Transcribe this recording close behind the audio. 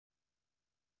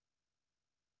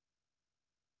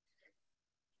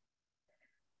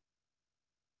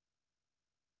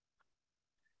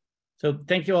So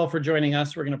thank you all for joining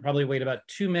us. We're going to probably wait about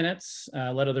 2 minutes,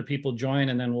 let other people join,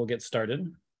 and then we'll get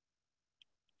started.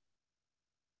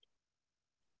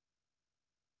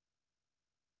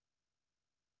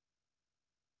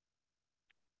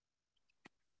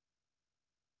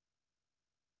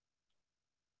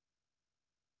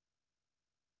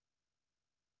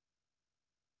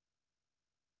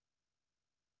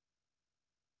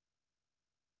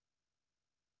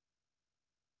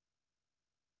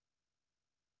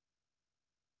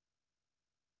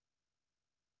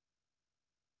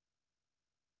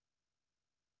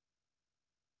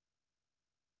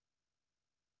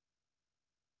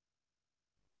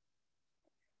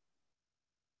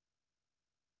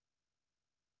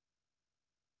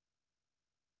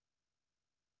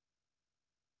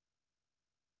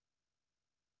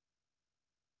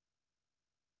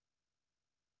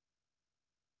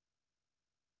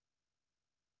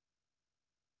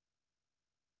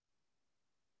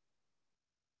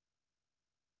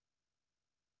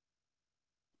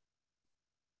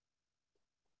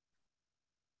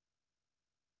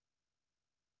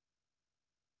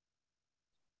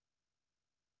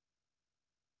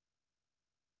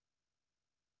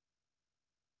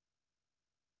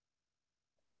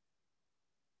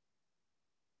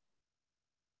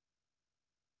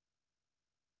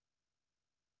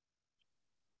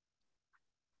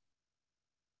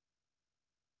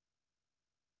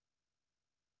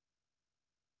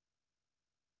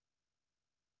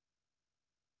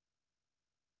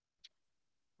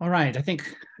 All right, I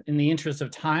think in the interest of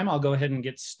time, I'll go ahead and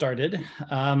get started.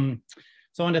 So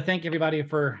I want to thank everybody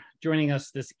for joining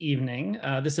us this evening.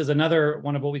 This is another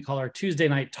one of what we call our Tuesday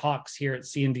night talks here at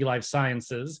C&D Life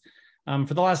Sciences.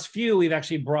 For the last few, we've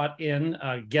actually brought in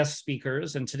guest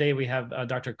speakers, and today we have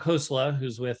Dr. Khosla,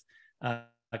 who's with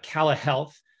Cala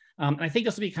Health. And I think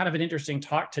this will be kind of an interesting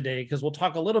talk today because we'll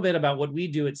talk a little bit about what we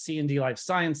do at C&D Life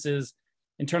Sciences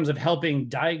in terms of helping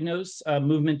diagnose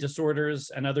movement disorders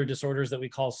and other disorders that we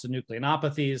call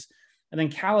synucleinopathies. And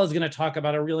then Cala is going to talk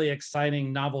about a really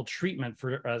exciting novel treatment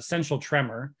for essential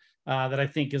tremor that I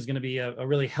think is going to be a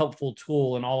really helpful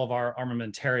tool in all of our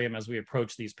armamentarium as we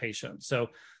approach these patients. So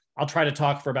I'll try to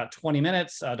talk for about 20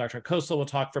 minutes. Dr. Khosla will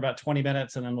talk for about 20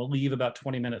 minutes, and then we'll leave about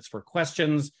 20 minutes for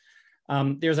questions.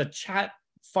 There's a chat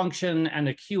function and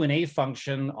a Q&A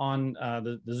function on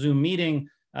the Zoom meeting.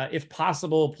 If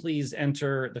possible, please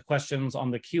enter the questions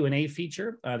on the Q&A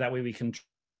feature. That way we can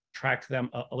track them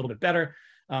a little bit better.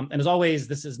 And as always,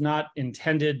 this is not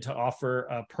intended to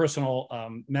offer personal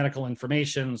medical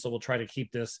information, so we'll try to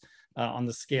keep this on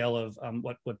the scale of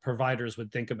what providers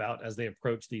would think about as they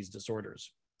approach these disorders.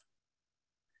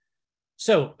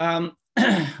 So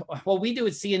what we do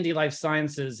at C&D Life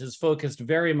Sciences is focused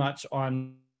very much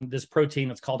on this protein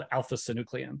that's called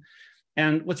alpha-synuclein.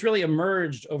 And what's really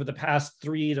emerged over the past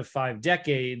 3 to 5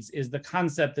 decades is the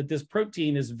concept that this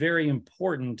protein is very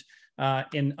important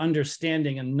in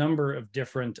understanding a number of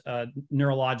different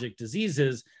neurologic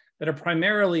diseases that are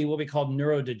primarily what we call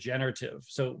neurodegenerative.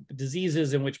 So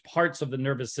diseases in which parts of the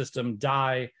nervous system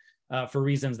die for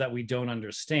reasons that we don't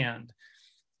understand.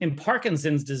 In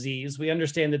Parkinson's disease, we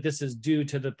understand that this is due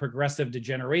to the progressive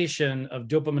degeneration of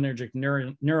dopaminergic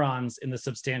neurons in the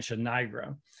substantia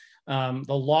nigra.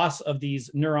 The loss of these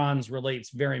neurons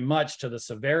relates very much to the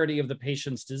severity of the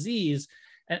patient's disease.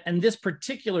 And this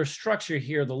particular structure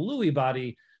here, the Lewy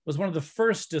body, was one of the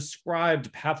first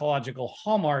described pathological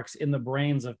hallmarks in the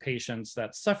brains of patients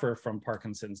that suffer from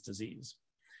Parkinson's disease.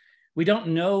 We don't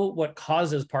know what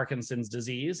causes Parkinson's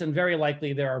disease, and very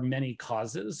likely there are many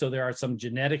causes. So there are some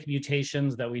genetic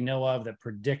mutations that we know of that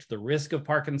predict the risk of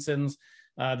Parkinson's.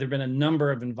 There have been a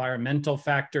number of environmental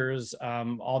factors,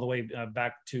 all the way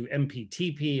back to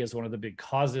MPTP as one of the big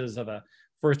causes of a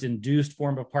first induced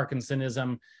form of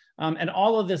Parkinsonism. And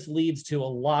all of this leads to a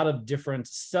lot of different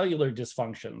cellular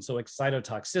dysfunction. So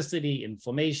excitotoxicity,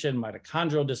 inflammation,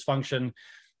 mitochondrial dysfunction.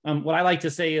 What I like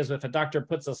to say is if a doctor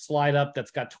puts a slide up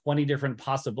that's got 20 different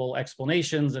possible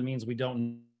explanations, it means we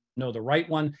don't know the right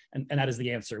one. And that is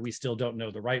the answer. We still don't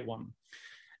know the right one.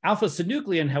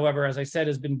 Alpha-synuclein, however, as I said,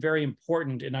 has been very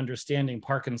important in understanding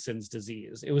Parkinson's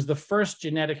disease. It was the first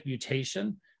genetic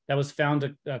mutation that was found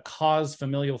to cause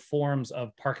familial forms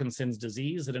of Parkinson's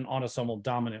disease in an autosomal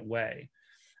dominant way.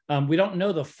 We don't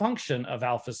know the function of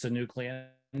alpha-synuclein,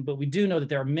 but we do know that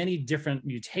there are many different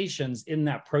mutations in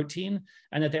that protein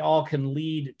and that they all can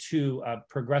lead to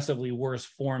progressively worse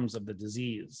forms of the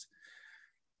disease.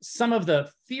 Some of the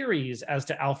theories as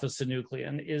to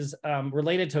alpha-synuclein is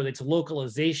related to its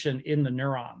localization in the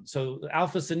neuron. So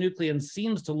alpha-synuclein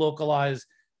seems to localize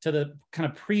to the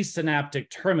kind of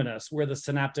presynaptic terminus where the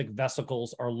synaptic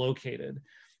vesicles are located.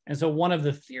 And so one of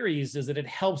the theories is that it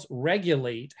helps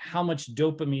regulate how much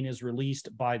dopamine is released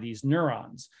by these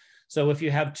neurons. So if you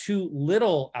have too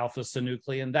little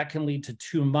alpha-synuclein, that can lead to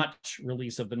too much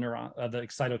release of the the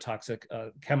excitotoxic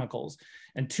chemicals.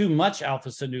 And too much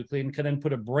alpha-synuclein can then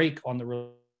put a brake on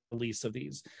the release of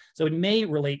these. So it may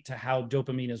relate to how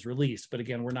dopamine is released, but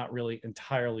again, we're not really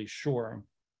entirely sure.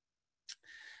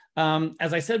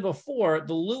 As I said before,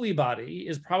 the Lewy body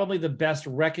is probably the best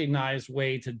recognized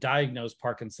way to diagnose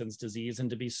Parkinson's disease and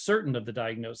to be certain of the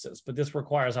diagnosis, but this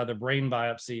requires either brain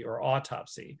biopsy or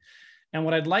autopsy. And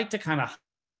what I'd like to kind of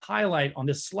highlight on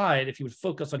this slide, if you would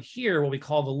focus on here, what we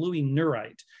call the Lewy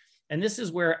neurite. And this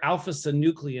is where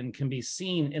alpha-synuclein can be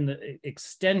seen in the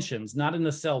extensions, not in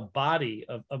the cell body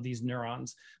of these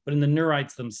neurons, but in the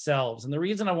neurites themselves. And the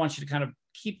reason I want you to kind of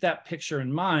keep that picture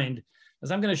in mind is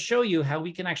I'm going to show you how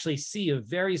we can actually see a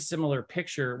very similar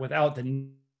picture without the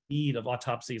need of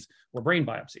autopsies or brain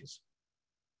biopsies.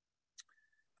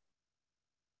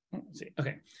 Let's see.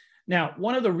 Okay. Now,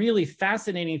 one of the really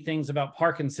fascinating things about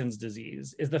Parkinson's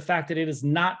disease is the fact that it is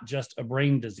not just a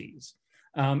brain disease.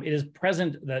 It is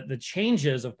present, that the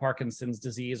changes of Parkinson's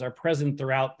disease are present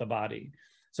throughout the body.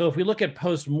 So if we look at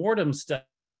post-mortem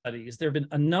studies, there have been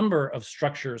a number of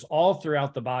structures all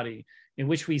throughout the body in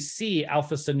which we see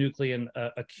alpha-synuclein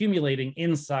accumulating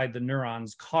inside the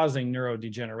neurons, causing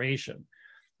neurodegeneration.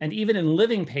 And even in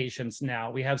living patients now,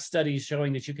 we have studies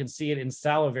showing that you can see it in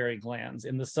salivary glands,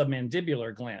 in the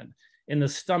submandibular gland, in the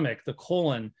stomach, the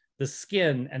colon, the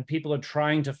skin, and people are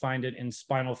trying to find it in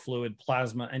spinal fluid,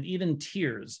 plasma, and even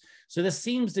tears. So this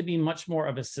seems to be much more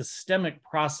of a systemic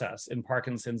process in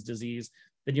Parkinson's disease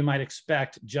than you might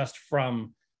expect just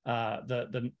from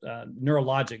the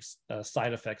neurologic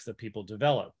side effects that people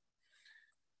develop.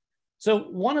 So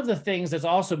one of the things that's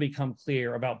also become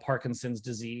clear about Parkinson's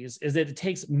disease is that it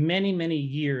takes many, many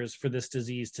years for this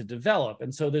disease to develop.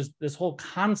 And so there's this whole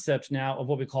concept now of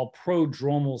what we call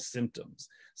prodromal symptoms,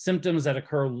 symptoms that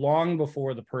occur long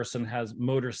before the person has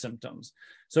motor symptoms.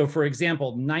 So for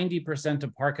example, 90%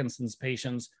 of Parkinson's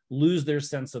patients lose their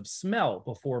sense of smell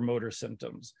before motor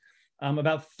symptoms.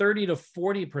 About 30 to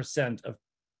 40% of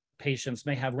patients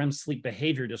may have REM sleep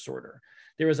behavior disorder.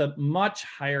 There is a much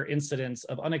higher incidence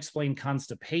of unexplained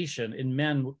constipation in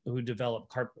men who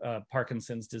develop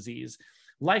Parkinson's disease.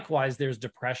 Likewise, there's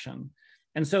depression.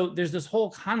 And so there's this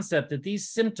whole concept that these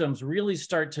symptoms really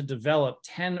start to develop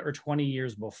 10 or 20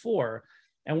 years before.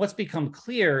 And what's become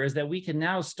clear is that we can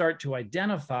now start to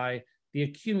identify the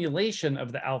accumulation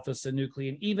of the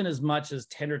alpha-synuclein even as much as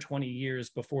 10 or 20 years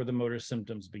before the motor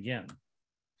symptoms begin.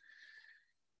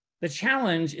 The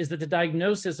challenge is that the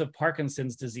diagnosis of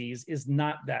Parkinson's disease is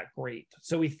not that great.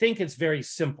 So we think it's very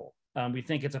simple. We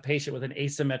think it's a patient with an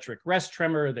asymmetric rest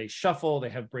tremor, they shuffle, they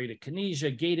have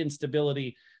bradykinesia, gait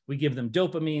instability, we give them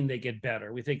dopamine, they get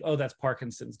better. We think, oh, that's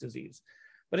Parkinson's disease.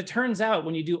 But it turns out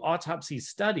when you do autopsy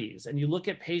studies and you look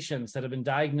at patients that have been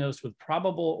diagnosed with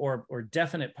probable or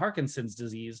definite Parkinson's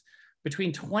disease,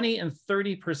 between 20 and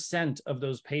 30% of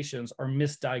those patients are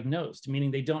misdiagnosed,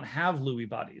 meaning they don't have Lewy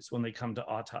bodies when they come to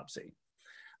autopsy.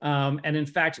 And in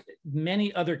fact,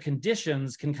 many other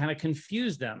conditions can kind of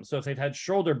confuse them. So if they've had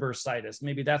shoulder bursitis,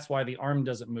 maybe that's why the arm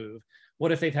doesn't move.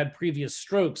 What if they've had previous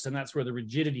strokes and that's where the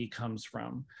rigidity comes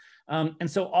from? And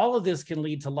so all of this can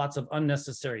lead to lots of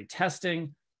unnecessary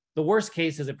testing. The worst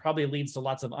case is it probably leads to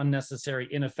lots of unnecessary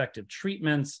ineffective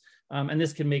treatments, and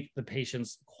this can make the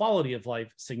patient's quality of life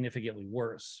significantly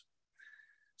worse.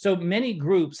 So many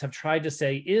groups have tried to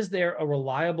say, is there a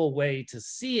reliable way to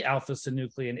see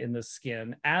alpha-synuclein in the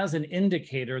skin as an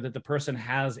indicator that the person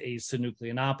has a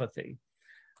synucleinopathy?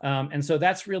 And so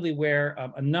that's really where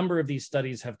a number of these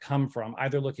studies have come from,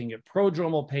 either looking at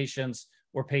prodromal patients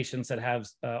or patients that have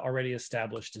already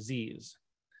established disease.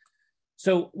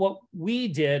 So what we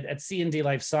did at C&D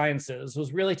Life Sciences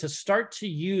was really to start to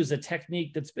use a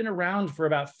technique that's been around for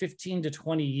about 15 to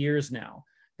 20 years now,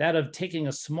 that of taking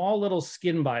a small little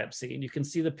skin biopsy. And you can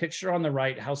see the picture on the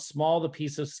right, how small the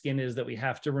piece of skin is that we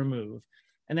have to remove,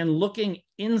 and then looking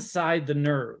inside the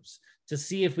nerves to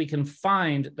see if we can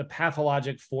find the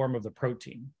pathologic form of the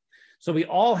protein. So we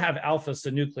all have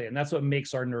alpha-synuclein. That's what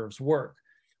makes our nerves work.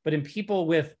 But in people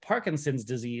with Parkinson's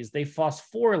disease, they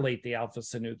phosphorylate the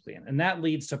alpha-synuclein, and that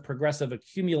leads to progressive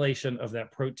accumulation of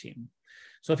that protein.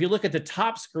 So if you look at the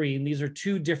top screen, these are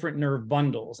two different nerve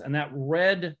bundles, and that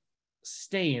red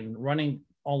stain running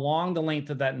along the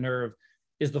length of that nerve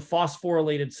is the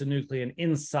phosphorylated synuclein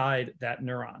inside that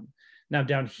neuron. Now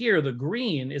down here, the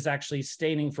green is actually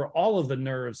staining for all of the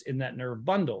nerves in that nerve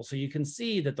bundle. So you can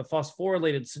see that the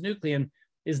phosphorylated synuclein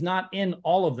is not in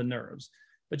all of the nerves.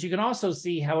 But you can also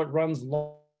see how it runs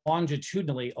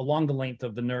longitudinally along the length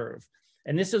of the nerve.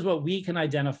 And this is what we can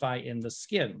identify in the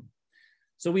skin.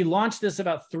 So we launched this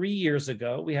about 3 years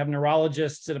ago. We have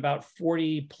neurologists in about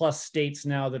 40 plus states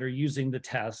now that are using the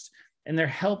test, and they're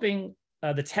helping,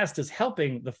 the test is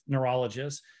helping the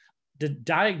neurologists to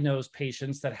diagnose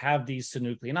patients that have these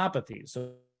synucleinopathies.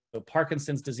 So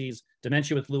Parkinson's disease,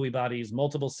 dementia with Lewy bodies,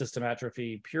 multiple system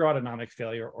atrophy, pure autonomic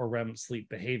failure, or REM sleep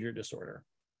behavior disorder.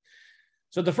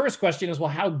 So the first question is, well,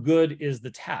 how good is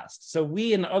the test? So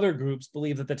we and other groups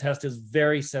believe that the test is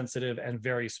very sensitive and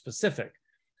very specific.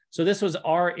 So this was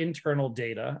our internal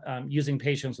data using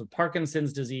patients with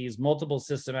Parkinson's disease, multiple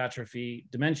system atrophy,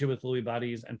 dementia with Lewy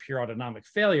bodies, and pure autonomic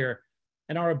failure.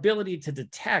 And our ability to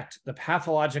detect the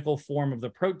pathological form of the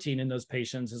protein in those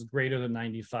patients is greater than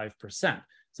 95%.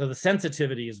 So the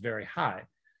sensitivity is very high.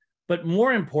 But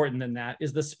more important than that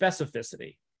is the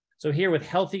specificity. So here with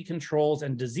healthy controls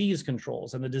and disease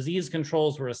controls, and the disease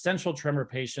controls were essential tremor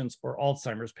patients or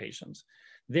Alzheimer's patients.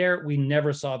 There, we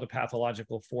never saw the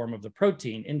pathological form of the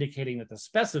protein, indicating that the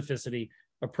specificity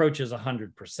approaches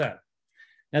 100%.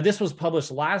 Now, this was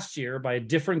published last year by a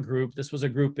different group. This was a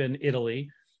group in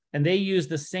Italy, and they used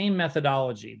the same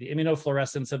methodology, the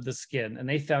immunofluorescence of the skin, and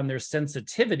they found their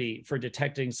sensitivity for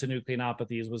detecting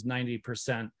synucleinopathies was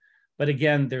 90%. But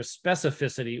again, their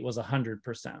specificity was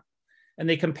 100%. And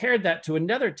they compared that to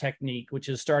another technique, which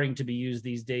is starting to be used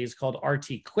these days, called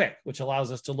RT-QuIC, which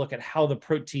allows us to look at how the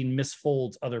protein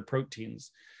misfolds other proteins.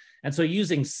 And so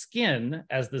using skin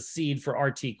as the seed for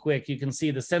RT-QuIC, you can see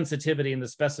the sensitivity and the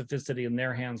specificity in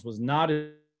their hands was not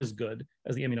as good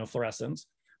as the immunofluorescence.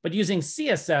 But using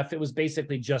CSF, it was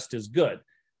basically just as good.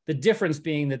 The difference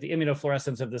being that the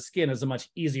immunofluorescence of the skin is a much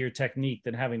easier technique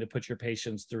than having to put your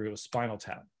patients through a spinal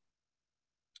tap.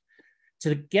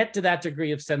 To get to that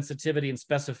degree of sensitivity and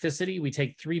specificity, we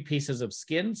take 3 pieces of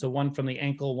skin, so one from the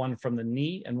ankle, one from the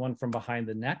knee, and one from behind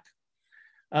the neck.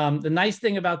 The nice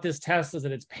thing about this test is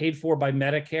that it's paid for by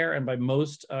Medicare and by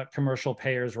most commercial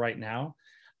payers right now.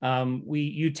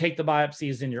 You take the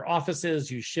biopsies in your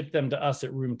offices, you ship them to us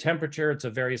at room temperature. It's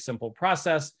a very simple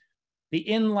process. The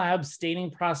in-lab staining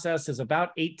process is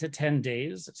about 8 to 10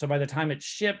 days. So by the time it's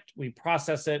shipped, we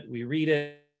process it, we read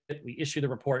it, we issue the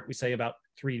report, we say about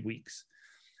 3 weeks.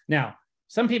 Now,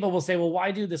 some people will say, well,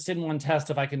 why do the SYN1 test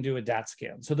if I can do a DAT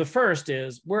scan? So the first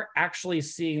is we're actually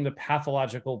seeing the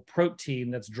pathological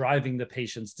protein that's driving the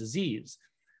patient's disease.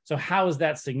 So how is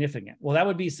that significant? Well, that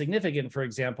would be significant, for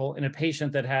example, in a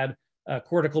patient that had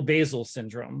cortical basal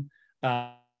syndrome,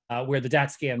 where the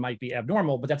DAT scan might be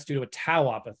abnormal, but that's due to a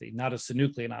tauopathy, not a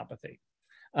synucleinopathy.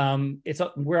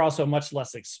 We're also much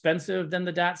less expensive than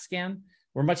the DAT scan.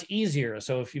 We're much easier.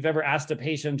 So if you've ever asked a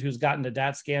patient who's gotten a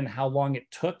DAT scan how long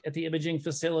it took at the imaging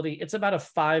facility, it's about a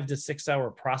 5 to 6 hour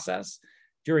process,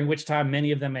 during which time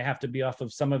many of them may have to be off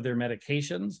of some of their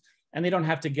medications, and they don't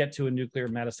have to get to a nuclear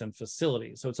medicine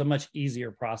facility. So it's a much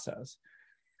easier process.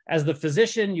 As the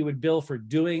physician, you would bill for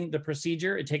doing the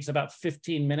procedure. It takes about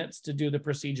 15 minutes to do the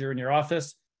procedure in your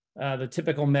office. The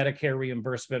typical Medicare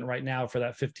reimbursement right now for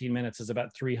that 15 minutes is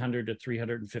about $300 to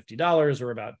 $350,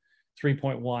 or about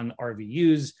 3.1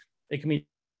 RVUs. It can be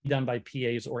done by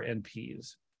PAs or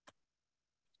NPs.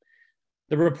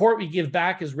 The report we give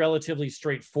back is relatively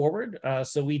straightforward.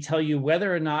 So we tell you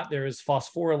whether or not there is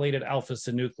phosphorylated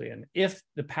alpha-synuclein. If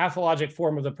the pathologic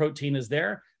form of the protein is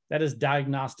there, that is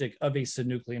diagnostic of a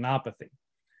synucleinopathy.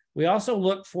 We also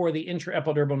look for the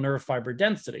intraepidermal nerve fiber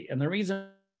density. And the reason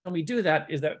we do that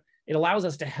is that it allows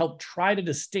us to help try to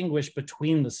distinguish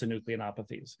between the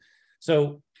synucleinopathies.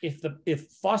 So if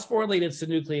phosphorylated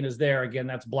synuclein is there, again,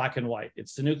 that's black and white.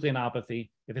 It's synucleinopathy.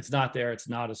 If it's not there, it's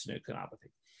not a synucleinopathy.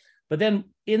 But then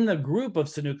in the group of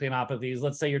synucleinopathies,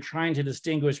 let's say you're trying to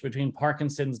distinguish between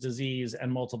Parkinson's disease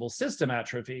and multiple system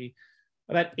atrophy,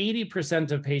 about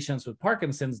 80% of patients with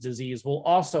Parkinson's disease will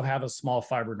also have a small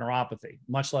fiber neuropathy,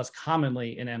 much less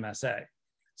commonly in MSA.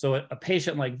 So a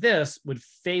patient like this would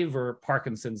favor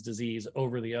Parkinson's disease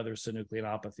over the other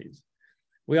synucleinopathies.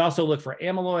 We also look for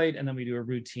amyloid, and then we do a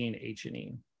routine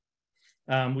H&E.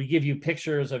 We give you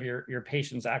pictures of your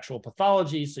patient's actual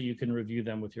pathology so you can review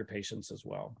them with your patients as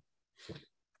well.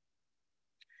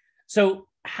 So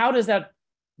how does that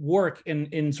work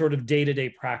in sort of day-to-day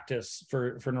practice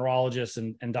for neurologists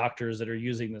and doctors that are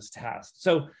using this test?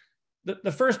 So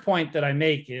the first point that I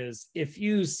make is if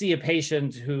you see a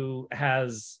patient who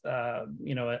has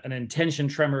an intention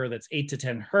tremor that's 8 to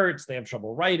 10 hertz, they have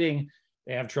trouble writing,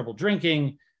 they have trouble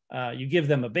drinking, you give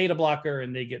them a beta blocker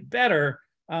and they get better,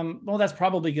 well, that's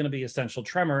probably going to be essential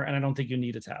tremor, and I don't think you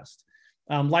need a test.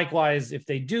 Likewise, if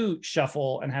they do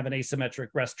shuffle and have an asymmetric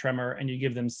rest tremor and you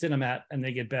give them Sinemet and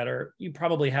they get better, you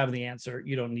probably have the answer.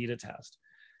 You don't need a test.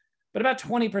 But about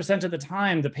 20% of the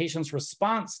time, the patient's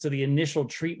response to the initial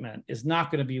treatment is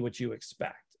not going to be what you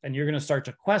expect. And you're going to start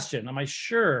to question, am I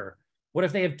sure? What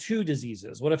if they have two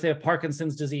diseases? What if they have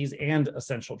Parkinson's disease and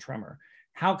essential tremor?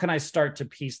 How can I start to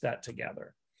piece that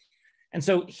together? And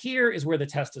so here is where the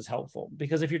test is helpful,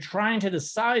 because if you're trying to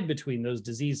decide between those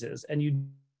diseases and you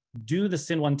do the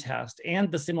SYN1 test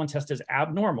and the SYN1 test is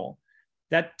abnormal,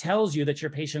 that tells you that your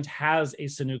patient has a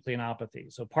synucleinopathy,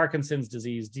 so Parkinson's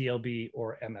disease, DLB,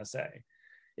 or MSA.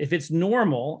 If it's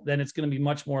normal, then it's going to be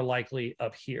much more likely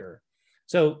up here.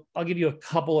 So I'll give you a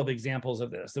couple of examples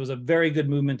of this. There was a very good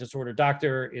movement disorder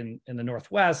doctor in the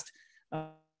Northwest.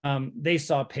 They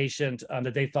saw a patient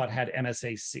that they thought had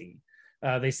MSAC.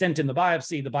 They sent in the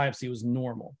biopsy was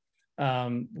normal.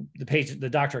 The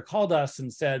doctor called us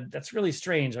and said, that's really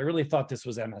strange. I really thought this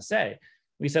was MSA.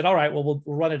 We said, all right, well, we'll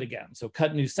run it again. So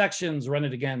cut new sections, run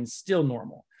it again, still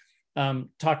normal.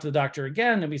 Talked to the doctor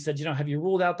again, and we said, have you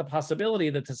ruled out the possibility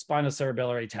that the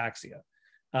spinocerebellar ataxia?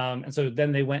 And so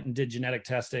then they went and did genetic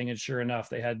testing, and sure enough,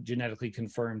 they had genetically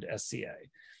confirmed SCA.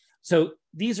 So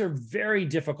these are very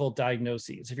difficult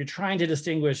diagnoses. If you're trying to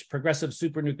distinguish progressive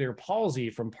supranuclear palsy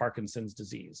from Parkinson's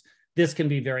disease, this can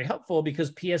be very helpful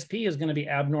because PSP is going to be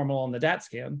abnormal on the DAT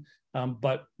scan,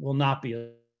 but will not be a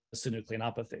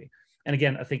synucleinopathy. And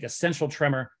again, I think essential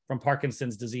tremor from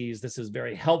Parkinson's disease, this is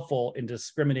very helpful in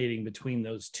discriminating between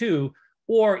those two,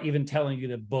 or even telling you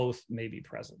that both may be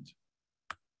present.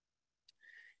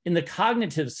 In the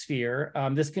cognitive sphere,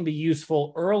 this can be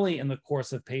useful early in the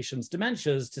course of patients'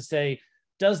 dementias to say,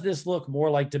 does this look more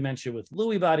like dementia with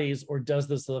Lewy bodies, or does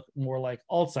this look more like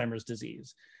Alzheimer's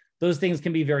disease? Those things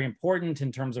can be very important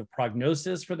in terms of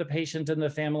prognosis for the patient and the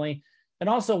family, and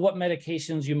also what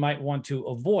medications you might want to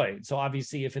avoid. So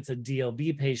obviously, if it's a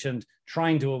DLB patient,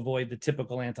 trying to avoid the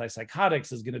typical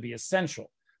antipsychotics is going to be essential,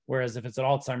 whereas if it's an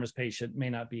Alzheimer's patient, may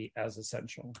not be as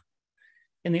essential.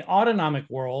 In the autonomic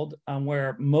world,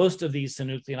 where most of these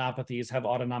synucleinopathies have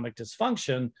autonomic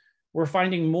dysfunction, we're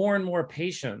finding more and more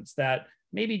patients that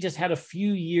maybe just had a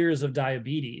few years of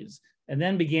diabetes and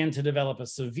then began to develop a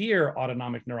severe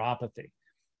autonomic neuropathy.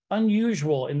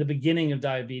 Unusual in the beginning of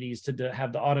diabetes to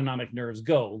have the autonomic nerves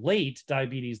go. Late,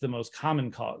 diabetes the most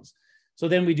common cause. So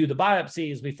then we do the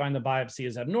biopsies, we find the biopsy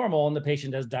is abnormal, and the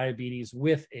patient has diabetes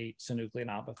with a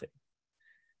synucleinopathy.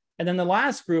 And then the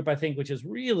last group, I think, which is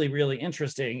really, really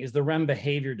interesting, is the REM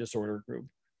behavior disorder group.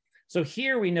 So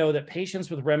here we know that patients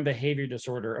with REM behavior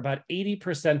disorder, about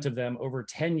 80% of them over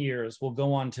 10 years will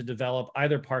go on to develop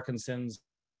either Parkinson's,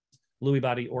 Lewy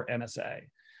body, or MSA.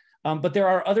 But there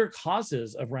are other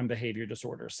causes of REM behavior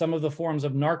disorder. Some of the forms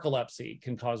of narcolepsy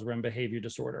can cause REM behavior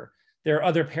disorder. There are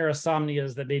other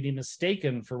parasomnias that may be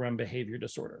mistaken for REM behavior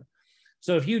disorder.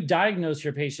 So if you diagnose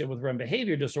your patient with REM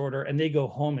behavior disorder and they go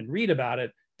home and read about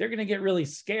it, they're going to get really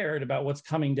scared about what's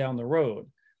coming down the road.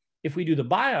 If we do the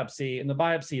biopsy and the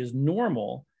biopsy is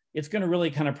normal, it's going to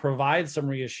really kind of provide some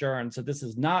reassurance that this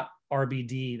is not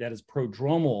RBD that is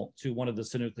prodromal to one of the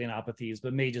synucleinopathies,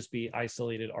 but may just be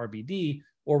isolated RBD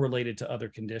or related to other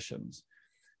conditions.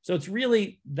 So it's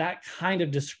really that kind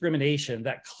of discrimination,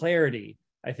 that clarity,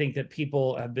 I think, that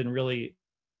people have been really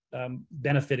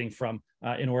benefiting from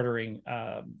in ordering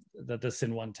the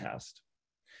SYN1 test.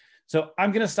 So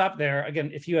I'm going to stop there.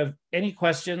 Again, if you have any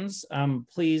questions,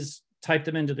 please type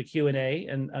them into the Q&A,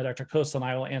 and Dr. Khosla and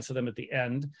I will answer them at the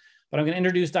end. But I'm going to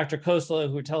introduce Dr. Khosla,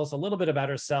 who will tell us a little bit about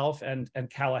herself and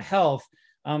Cala Health.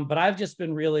 But I've just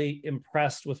been really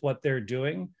impressed with what they're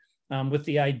doing, with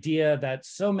the idea that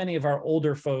so many of our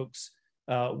older folks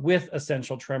with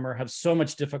essential tremor have so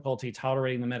much difficulty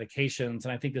tolerating the medications.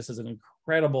 And I think this is an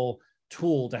incredible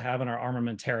tool to have in our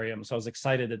armamentarium. So I was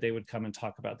excited that they would come and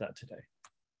talk about that today.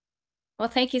 Well,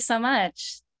 thank you so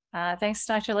much. Thanks,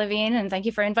 Dr. Levine, and thank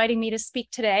you for inviting me to speak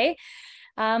today.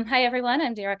 Hi, everyone.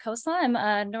 I'm Dara Khosla. I'm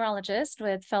a neurologist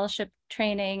with fellowship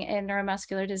training in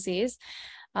neuromuscular disease.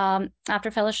 After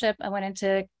fellowship, I went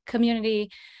into community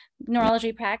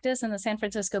neurology practice in the San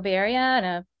Francisco Bay Area, and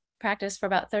I practiced for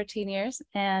about 13 years.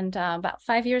 And about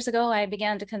 5 years ago, I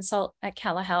began to consult at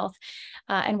Cala Health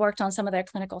and worked on some of their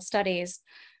clinical studies.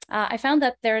 I found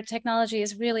that their technology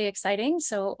is really exciting.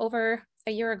 So over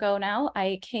a year ago now,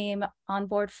 I came on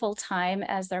board full-time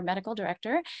as their medical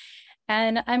director.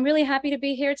 And I'm really happy to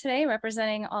be here today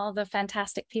representing all the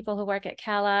fantastic people who work at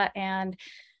Cala and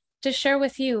to share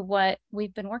with you what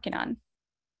we've been working on.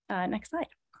 Next slide.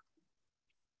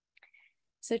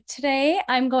 So today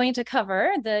I'm going to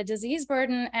cover the disease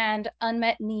burden and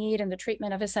unmet need in the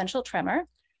treatment of essential tremor.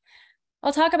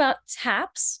 I'll talk about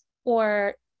TAPS,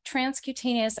 or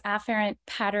transcutaneous afferent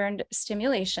patterned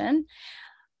stimulation.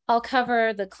 I'll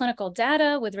cover the clinical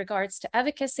data with regards to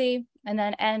efficacy, and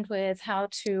then end with how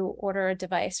to order a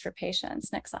device for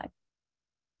patients. Next slide.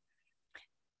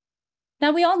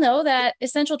 Now, we all know that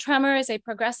essential tremor is a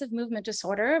progressive movement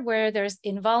disorder where there's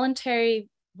involuntary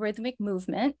rhythmic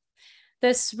movement.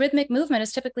 This rhythmic movement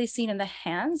is typically seen in the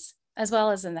hands, as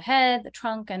well as in the head, the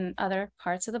trunk, and other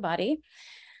parts of the body.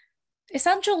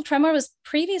 Essential tremor was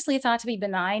previously thought to be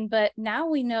benign, but now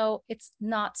we know it's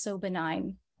not so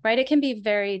benign, right? It can be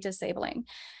very disabling.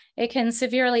 It can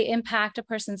severely impact a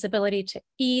person's ability to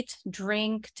eat,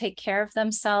 drink, take care of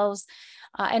themselves,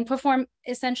 and perform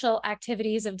essential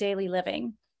activities of daily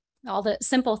living. All the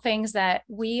simple things that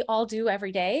we all do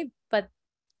every day, but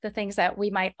the things that we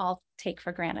might all take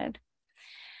for granted.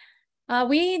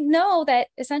 We know that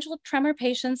essential tremor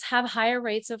patients have higher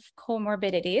rates of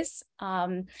comorbidities.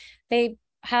 They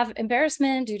have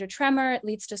embarrassment due to tremor. It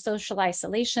leads to social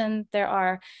isolation. There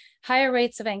are higher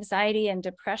rates of anxiety and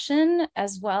depression,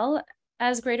 as well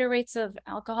as greater rates of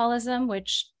alcoholism,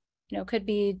 which could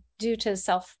be due to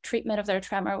self-treatment of their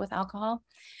tremor with alcohol.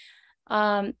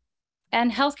 And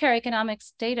healthcare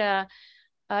economics data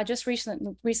just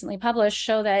recently published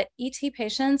show that ET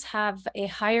patients have a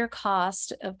higher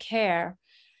cost of care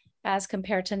as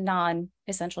compared to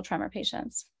non-essential tremor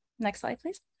patients. Next slide,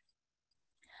 please.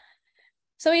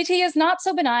 So ET is not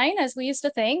so benign as we used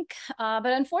to think, but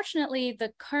unfortunately,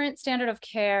 the current standard of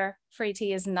care for ET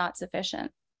is not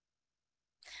sufficient.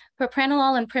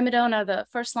 Propranolol and primidone are the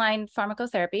first-line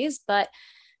pharmacotherapies, but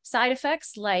side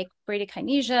effects like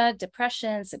bradykinesia,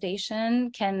 depression,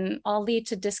 sedation can all lead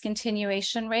to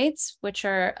discontinuation rates, which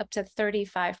are up to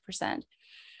 35%.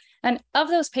 And of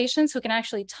those patients who can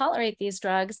actually tolerate these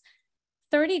drugs,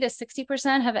 30 to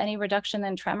 60% have any reduction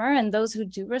in tremor, and those who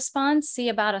do respond see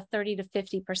about a 30 to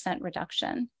 50%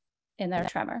 reduction in their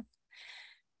tremor.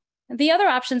 The other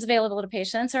options available to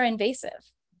patients are invasive,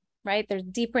 right? There's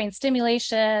deep brain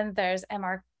stimulation, there's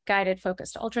MR-guided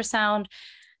focused ultrasound.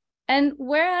 And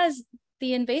whereas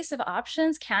the invasive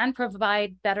options can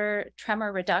provide better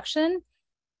tremor reduction,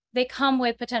 they come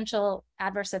with potential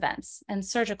adverse events and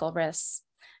surgical risks.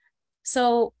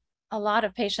 So a lot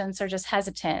of patients are just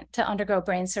hesitant to undergo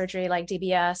brain surgery like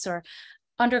DBS or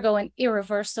undergo an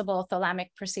irreversible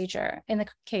thalamic procedure. In the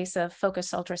case of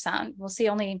focused ultrasound, we'll see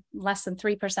only less than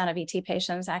 3% of ET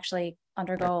patients actually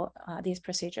undergo these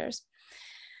procedures.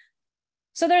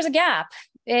 So there's a gap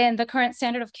in the current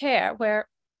standard of care where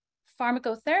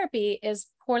pharmacotherapy is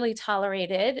poorly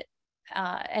tolerated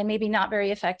and maybe not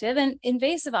very effective, and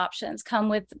invasive options come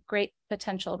with great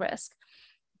potential risk.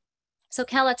 So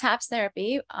Cala TAPS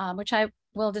therapy, which I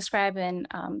will describe in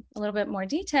a little bit more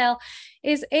detail,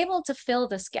 is able to fill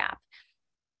this gap.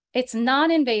 It's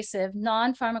non-invasive,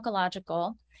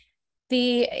 non-pharmacological.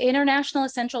 The International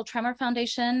Essential Tremor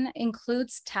Foundation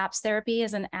includes TAPS therapy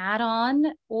as an add-on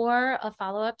or a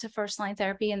follow-up to first-line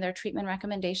therapy in their treatment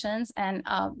recommendations. And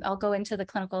I'll go into the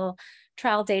clinical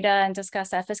trial data and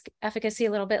discuss efficacy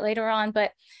a little bit later on.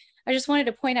 But I just wanted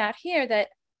to point out here that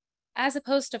as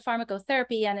opposed to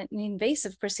pharmacotherapy and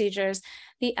invasive procedures,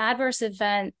 the adverse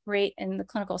event rate in the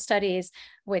clinical studies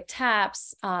with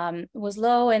TAPS was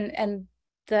low, and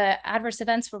the adverse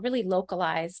events were really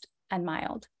localized and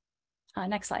mild.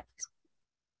 Next slide, please.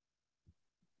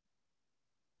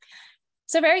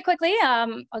 So very quickly,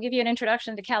 I'll give you an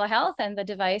introduction to Cala Health and the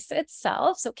device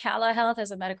itself. So Cala Health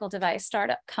is a medical device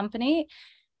startup company.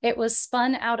 It was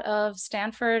spun out of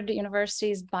Stanford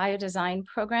University's biodesign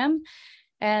program,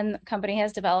 and the company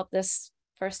has developed this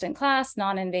first-in-class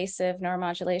non-invasive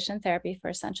neuromodulation therapy for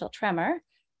essential tremor.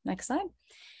 Next slide.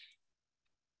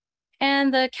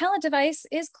 And the Cala device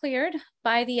is cleared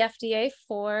by the FDA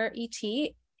for ET.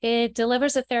 It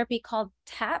delivers a therapy called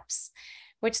TAPS,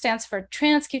 which stands for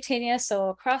transcutaneous, so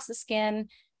across the skin,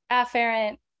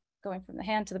 afferent, going from the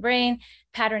hand to the brain,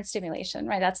 pattern stimulation,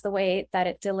 right? That's the way that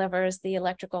it delivers the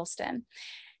electrical stim.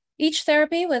 Each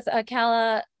therapy with a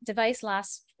Cala device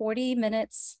lasts 40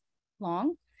 minutes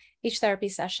long, each therapy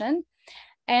session.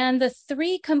 And the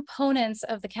three components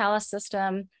of the Cala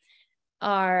system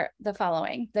are the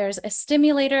following. There's a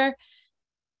stimulator,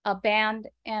 a band,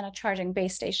 and a charging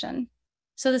base station.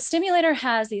 So the stimulator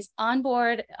has these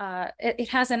onboard, it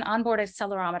has an onboard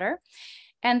accelerometer,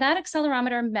 and that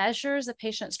accelerometer measures a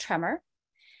patient's tremor,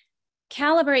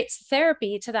 calibrates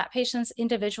therapy to that patient's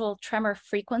individual tremor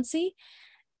frequency,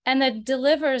 and then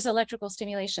delivers electrical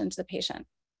stimulation to the patient.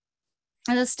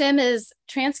 And the stim is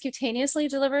transcutaneously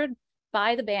delivered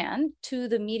by the band to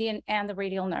the median and the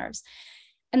radial nerves.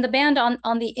 And the band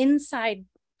on the inside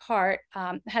part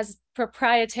has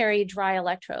proprietary dry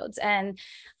electrodes, and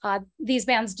these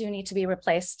bands do need to be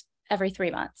replaced every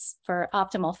 3 months for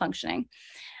optimal functioning.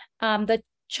 The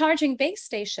charging base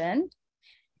station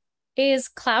is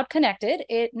cloud connected.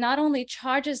 It not only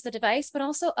charges the device, but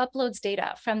also uploads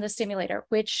data from the stimulator,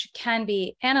 which can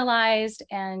be analyzed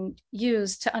and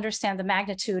used to understand the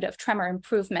magnitude of tremor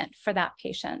improvement for that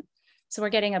patient. So we're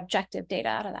getting objective data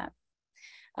out of that.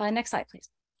 Next slide, please.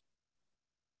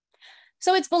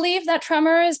 So it's believed that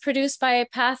tremor is produced by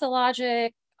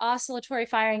pathologic oscillatory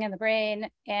firing in the brain,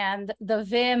 and the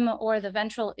VIM, or the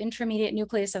ventral intermediate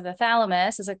nucleus of the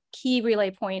thalamus, is a key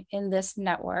relay point in this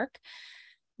network.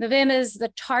 The VIM is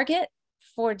the target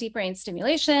for deep brain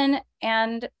stimulation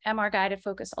and MR-guided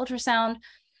focused ultrasound.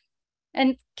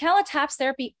 And Cala TAPS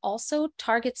therapy also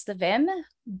targets the VIM,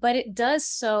 but it does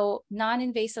so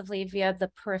non-invasively via the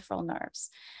peripheral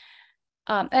nerves.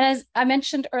 And as I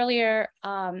mentioned earlier,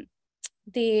 next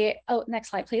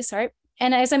slide, please, sorry.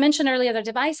 And as I mentioned earlier, the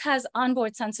device has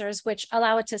onboard sensors which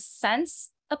allow it to sense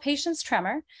a patient's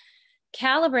tremor,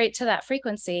 calibrate to that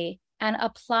frequency, and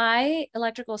apply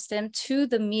electrical stim to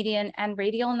the median and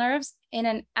radial nerves in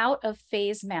an out of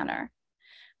phase manner,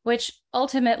 which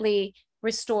ultimately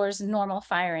restores normal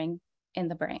firing in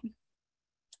the brain.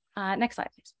 Next slide,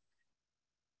 please.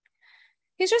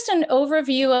 Here's just an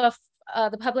overview of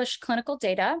the published clinical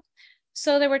data.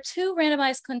 So there were 2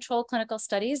 randomized controlled clinical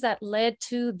studies that led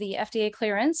to the FDA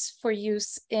clearance for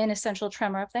use in essential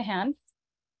tremor of the hand.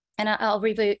 And I'll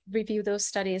review those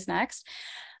studies next.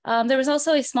 There was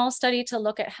also a small study to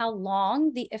look at how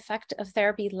long the effect of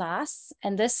therapy lasts.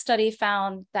 And this study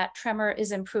found that tremor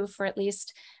is improved for at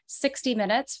least 60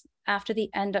 minutes after the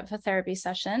end of a therapy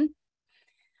session.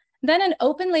 Then an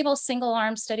open label single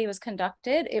arm study was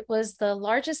conducted. It was the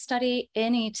largest study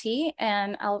in ET,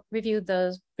 and I'll review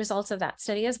the results of that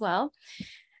study as well.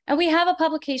 And we have a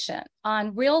publication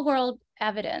on real world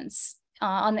evidence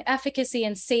on the efficacy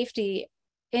and safety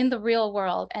in the real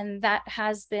world, and that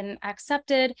has been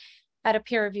accepted at a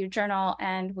peer reviewed journal,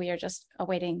 and we are just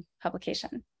awaiting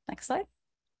publication. Next slide.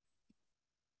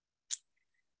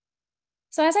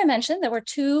 So as I mentioned, there were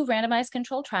 2 randomized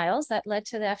controlled trials that led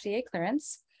to the FDA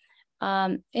clearance.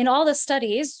 In all the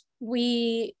studies,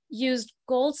 we used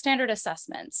gold standard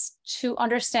assessments to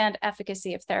understand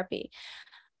efficacy of therapy.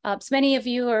 So many of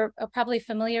you are probably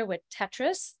familiar with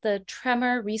TETRAS, the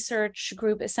Tremor Research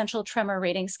Group Essential Tremor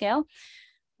Rating Scale,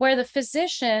 where the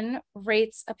physician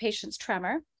rates a patient's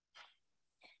tremor,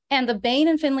 and the Bain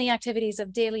and Finley Activities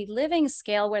of Daily Living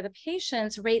Scale, where the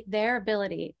patients rate their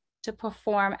ability to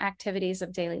perform activities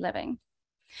of daily living.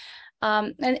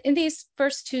 And in these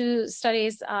first 2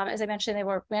 studies, as I mentioned, they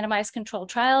were randomized controlled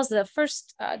trials. The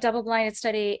first double-blinded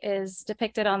study is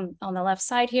depicted on the left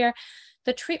side here.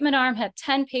 The treatment arm had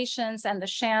 10 patients, and the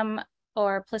sham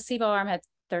or placebo arm had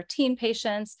 13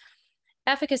 patients.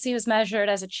 Efficacy was measured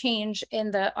as a change in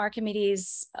the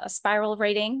Archimedes spiral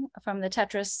rating from the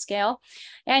TETRAS scale.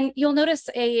 And you'll notice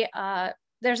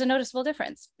there's a noticeable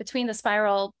difference between the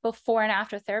spiral before and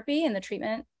after therapy in the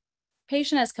treatment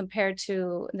patient as compared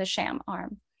to the sham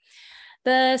arm.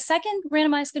 The second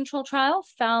randomized control trial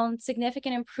found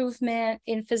significant improvement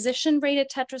in physician-rated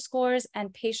TETRAS scores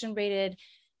and patient-rated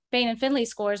Bain and Finley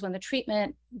scores when the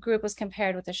treatment group was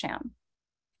compared with the sham.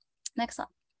 Next slide.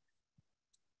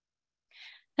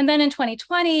 And then in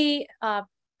 2020,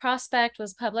 Prospect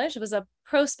was published. It was a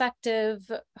prospective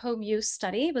home use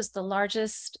study. It was the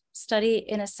largest study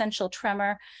in essential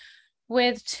tremor,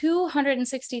 with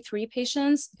 263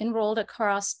 patients enrolled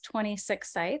across 26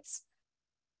 sites.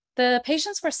 The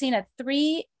patients were seen at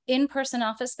 3 in-person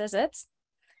office visits.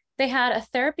 They had a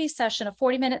therapy session, a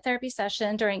 40-minute therapy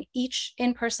session during each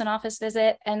in-person office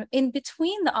visit. And in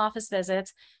between the office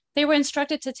visits, they were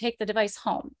instructed to take the device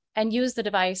home and use the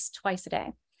device twice a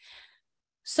day.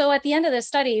 So at the end of the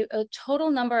study, a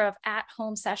total number of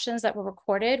at-home sessions that were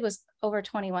recorded was over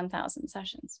 21,000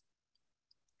 sessions.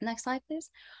 Next slide, please.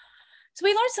 So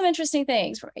we learned some interesting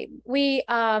things. Right? We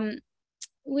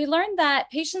learned that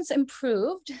patients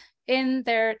improved in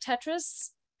their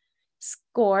TETRAS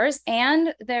scores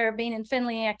and their Bain and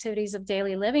Finley Activities of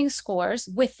Daily Living scores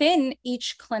within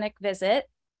each clinic visit,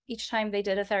 each time they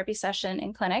did a therapy session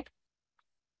in clinic.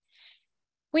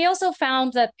 We also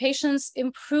found that patients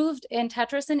improved in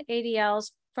TETRAS and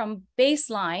ADLs from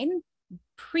baseline,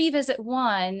 pre-visit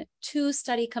 1 to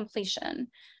study completion,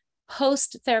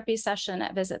 post-therapy session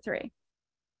at visit 3.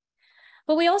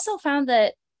 But we also found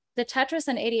that the TETRAS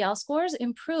and ADL scores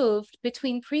improved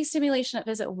between pre-stimulation at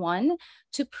visit 1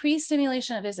 to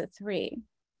pre-stimulation at visit 3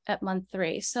 at month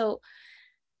 3. So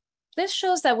this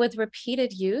shows that with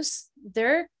repeated use,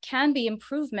 there can be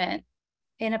improvement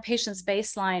in a patient's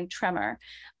baseline tremor,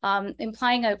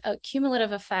 implying a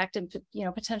cumulative effect and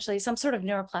potentially some sort of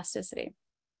neuroplasticity.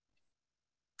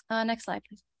 Next slide,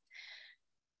 please.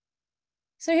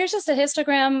 So here's just a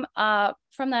histogram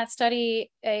from that study.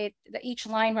 Each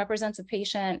line represents a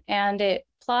patient, and it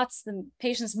plots the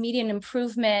patient's median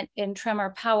improvement in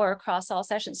tremor power across all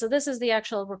sessions. So this is the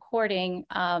actual recording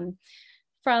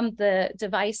from the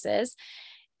devices.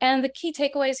 And the key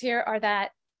takeaways here are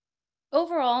that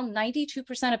overall,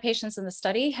 92% of patients in the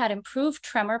study had improved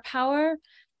tremor power,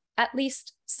 at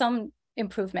least some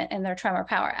improvement in their tremor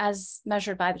power as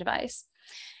measured by the device.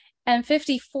 And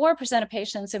 54% of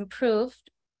patients improved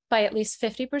by at least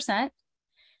 50%.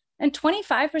 And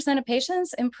 25% of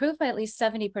patients improved by at least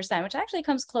 70%, which actually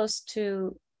comes close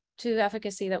to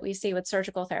efficacy that we see with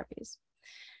surgical therapies.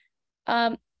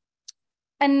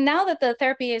 And now that the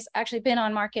therapy has actually been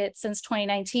on market since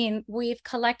 2019, we've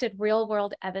collected real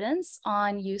world evidence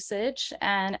on usage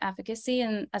and efficacy.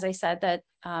 And as I said, that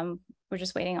we're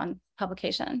just waiting on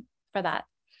publication for that.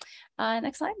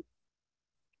 Next slide.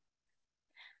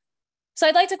 So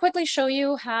I'd like to quickly show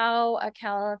you how a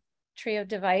Cala Trio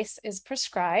device is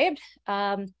prescribed.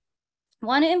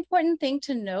 One important thing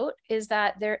to note is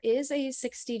that there is a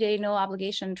 60-day no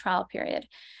obligation trial period.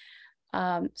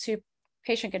 So your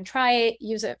patient can try it,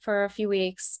 use it for a few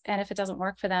weeks, and if it doesn't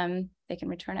work for them, they can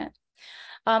return it.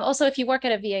 Also, if you work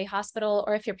at a VA hospital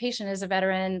or if your patient is a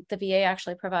veteran, the VA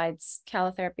actually provides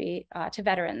Cala therapy to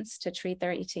veterans to treat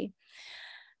their ET.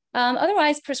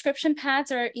 Otherwise, prescription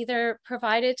pads are either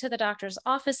provided to the doctor's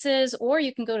offices, or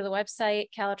you can go to the website,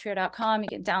 calatrio.com. You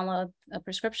can download a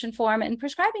prescription form, and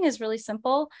prescribing is really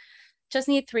simple. Just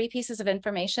need 3 pieces of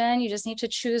information. You just need to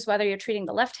choose whether you're treating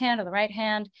the left hand or the right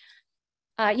hand.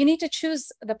 You need to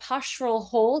choose the postural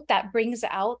hold that brings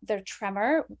out their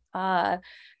tremor, where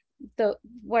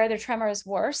the tremor is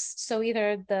worse. So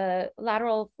either the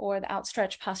lateral or the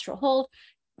outstretched postural hold,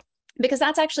 because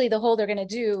that's actually the hold they're going to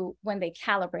do when they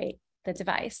calibrate the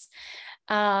device.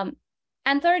 And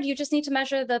third, you just need to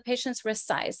measure the patient's wrist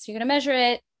size. So you're going to measure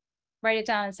it, write it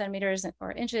down in centimeters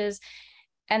or inches,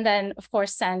 and then, of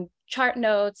course, send chart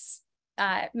notes,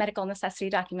 medical necessity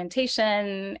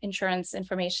documentation, insurance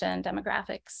information,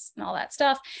 demographics, and all that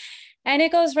stuff. And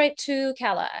it goes right to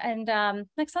Cala. And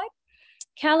next slide.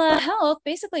 Cala Health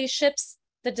basically ships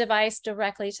the device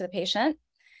directly to the patient.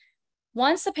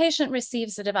 Once the patient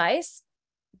receives the device,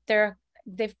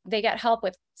 they get help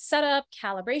with setup,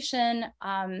 calibration,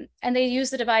 and they use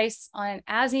the device on an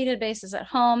as-needed basis at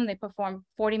home. They perform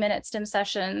 40-minute stim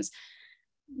sessions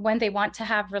when they want to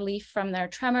have relief from their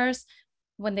tremors,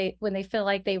 when they feel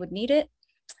like they would need it.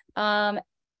 And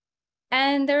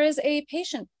there is a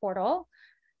patient portal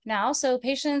now, so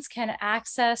patients can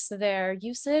access their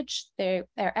usage, their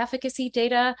efficacy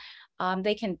data.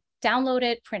 They can download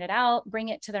it, print it out, bring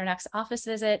it to their next office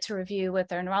visit to review with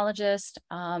their neurologist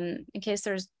in case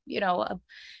there's a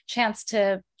chance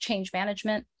to change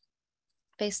management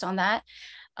based on that.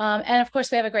 And of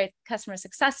course, we have a great customer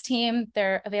success team.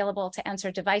 They're available to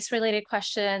answer device-related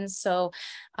questions. So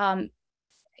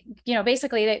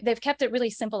basically they've kept it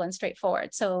really simple and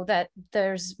straightforward so that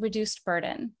there's reduced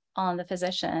burden on the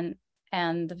physician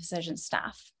and the physician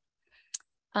staff.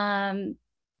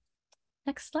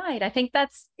 Next slide. I think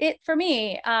that's it for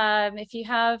me. If you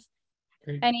have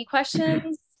any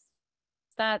questions,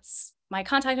 that's my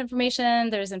contact information.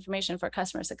 There's information for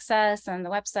customer success on the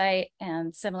website,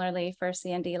 and similarly for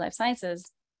CND Life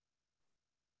Sciences.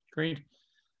 Great.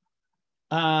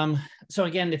 So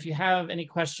again, if you have any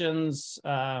questions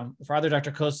for either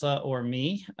Dr. Khosla or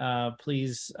me,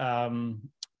 please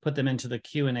put them into the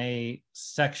Q&A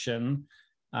section.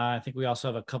 I think we also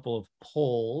have a couple of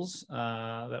polls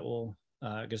that will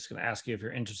just going to ask you if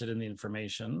you're interested in the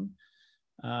information.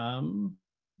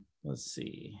 Let's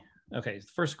see. Okay,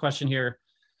 first question here.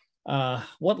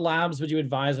 What labs would you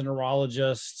advise a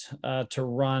neurologist to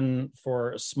run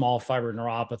for small fiber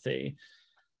neuropathy?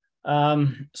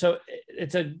 So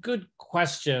it's a good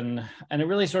question, and it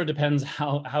really sort of depends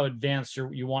how advanced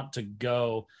you want to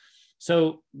go.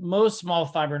 So most small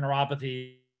fiber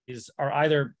neuropathies are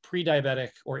either pre-diabetic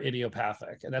or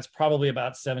idiopathic, and that's probably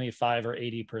about 75 or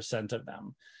 80% of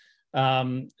them.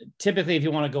 Typically, if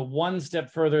you want to go one step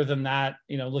further than that,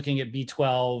 looking at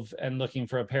B12 and looking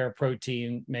for a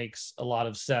paraprotein makes a lot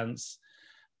of sense.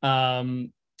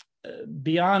 Beyond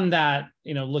that,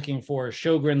 looking for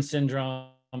Sjogren's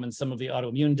syndrome and some of the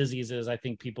autoimmune diseases, I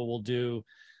think people will do.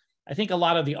 I think a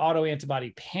lot of the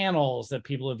autoantibody panels that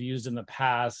people have used in the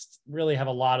past really have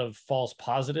a lot of false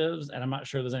positives, and I'm not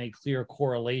sure there's any clear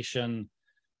correlation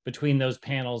between those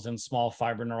panels and small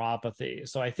fiber neuropathy.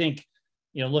 So I think,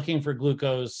 looking for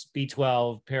glucose,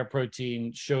 B12,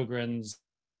 paraprotein, Sjogren's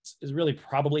is really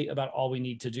probably about all we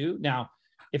need to do. Now,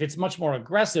 if it's much more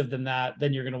aggressive than that,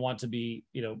 then you're going to want to be,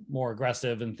 more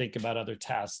aggressive and think about other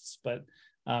tests. But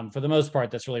For the most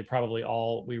part, that's really probably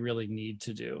all we really need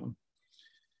to do.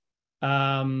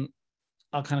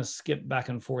 I'll kind of skip back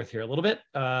and forth here a little bit.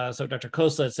 So Dr.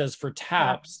 Khosla, it says for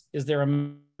TAPS, is there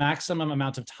a maximum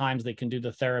amount of times they can do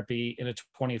the therapy in a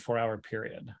 24-hour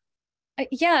period?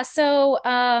 Yeah, so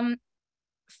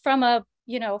from a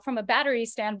battery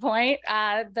standpoint,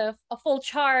 a full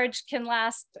charge can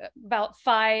last about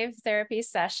 5 therapy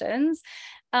sessions.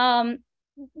 In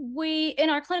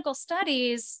our clinical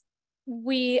studies,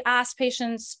 we ask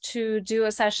patients to do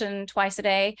a session twice a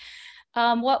day.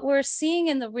 What we're seeing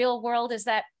in the real world is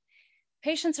that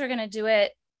patients are going to do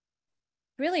it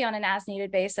really on an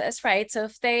as-needed basis, right? So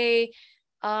if they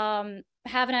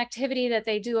have an activity that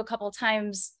they do a couple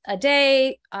times a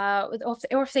day, or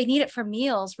if they need it for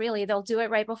meals, really, they'll do it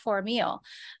right before a meal.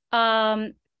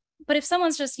 But if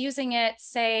someone's just using it,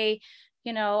 say,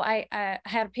 I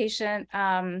had a patient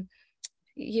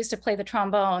used to play the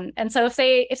trombone, and so if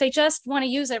they just want to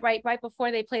use it right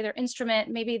before they play their instrument,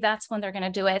 maybe that's when they're going to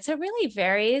do it. So it really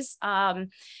varies.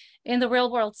 In the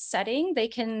real world setting, they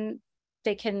can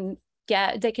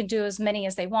do as many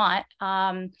as they want.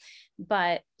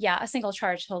 But yeah, a single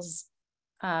charge holds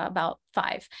about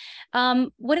 5.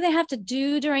 What do they have to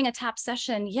do during a TAP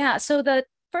session? Yeah, so the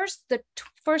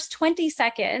first 20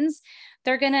 seconds,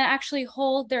 they're going to actually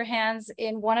hold their hands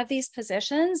in one of these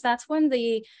positions. That's when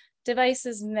the device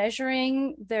is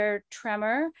measuring their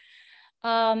tremor.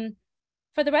 For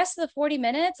the rest of the 40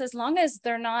 minutes, as long as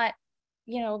they're not,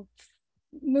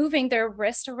 moving their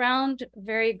wrist around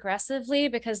very aggressively,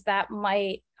 because that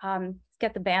might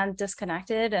get the band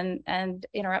disconnected and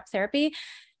interrupt therapy,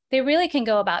 they really can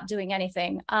go about doing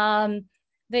anything.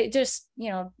 They just,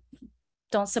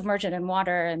 don't submerge it in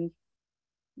water and,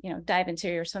 dive into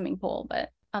your swimming pool. But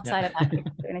outside of that, you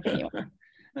can do anything you want.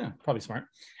 Yeah, probably smart.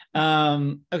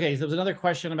 Okay, so there's another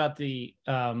question about the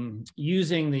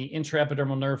using the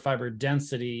intraepidermal nerve fiber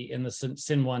density in the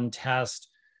SYN1 test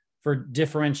for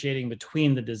differentiating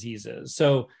between the diseases.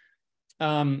 So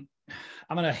I'm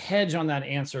going to hedge on that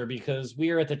answer because we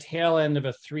are at the tail end of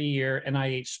a 3-year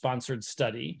NIH-sponsored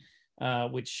study,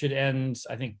 which should end,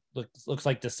 I think, looks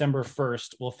like December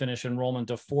 1st. We'll finish enrollment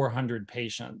of 400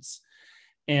 patients.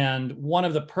 And one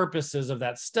of the purposes of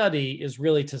that study is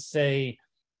really to say,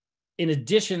 in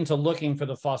addition to looking for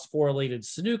the phosphorylated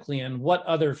synuclein, what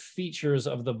other features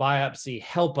of the biopsy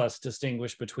help us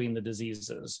distinguish between the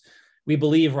diseases? We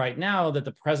believe right now that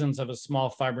the presence of a small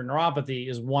fiber neuropathy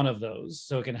is one of those.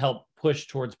 So it can help push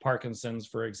towards Parkinson's,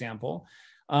 for example.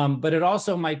 But it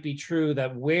also might be true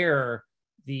that where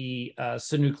the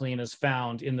synuclein is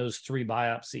found in those 3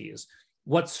 biopsies,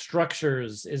 what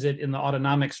structures, is it in the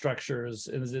autonomic structures?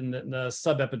 Is it in the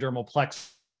subepidermal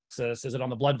plexus? Is it on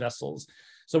the blood vessels?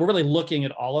 So we're really looking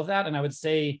at all of that. And I would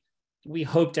say we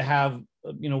hope to have,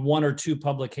 1 or 2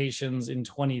 publications in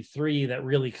 23 that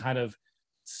really kind of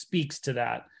speaks to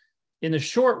that. In the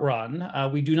short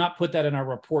run, we do not put that in our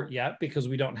report yet because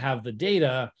we don't have the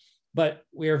data, but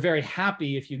we are very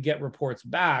happy if you get reports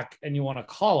back and you want to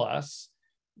call us.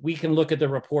 We can look at the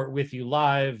report with you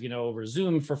live, over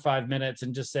Zoom for 5 minutes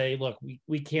and just say, look,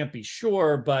 we can't be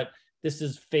sure, but this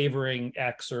is favoring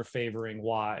X or favoring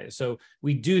Y. So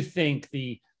we do think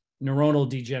the neuronal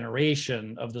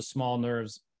degeneration of the small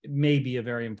nerves may be a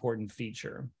very important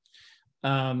feature.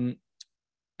 And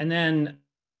then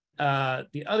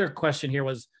the other question here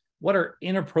was, what are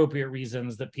inappropriate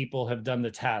reasons that people have done the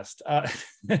test?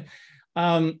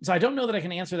 So I don't know that I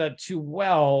can answer that too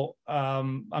well.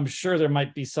 I'm sure there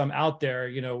might be some out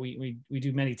there. We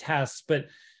do many tests, but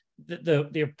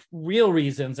the real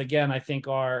reasons, again, I think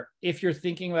are if you're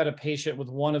thinking about a patient with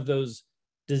one of those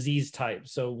disease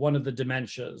types, so one of the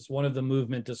dementias, one of the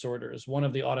movement disorders, one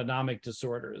of the autonomic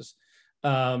disorders,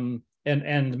 and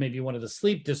maybe one of the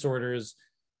sleep disorders,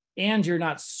 and you're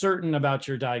not certain about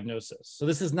your diagnosis. So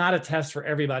this is not a test for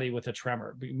everybody with a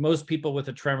tremor. Most people with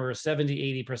a tremor,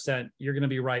 70, 80%, you're going to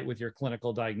be right with your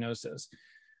clinical diagnosis.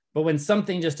 But when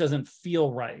something just doesn't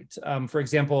feel right, for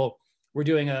example, we're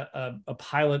doing a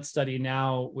pilot study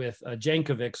now with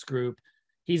Jankovic's group.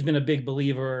 He's been a big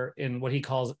believer in what he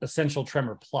calls essential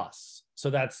tremor plus. So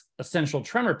that's essential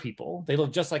tremor people. They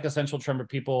look just like essential tremor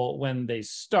people when they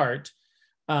start,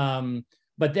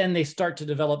 but then they start to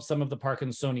develop some of the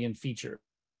Parkinsonian features.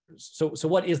 So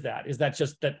what is that? Is that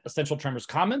just that essential tremor is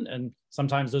common and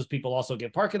sometimes those people also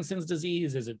get Parkinson's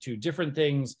disease? Is it 2 different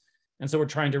things? And so we're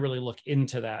trying to really look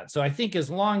into that. So I think as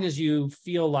long as you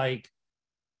feel like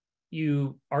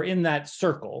you are in that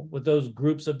circle with those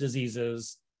groups of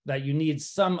diseases, that you need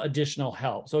some additional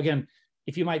help. So again,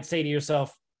 if you might say to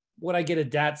yourself, would I get a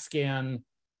DAT scan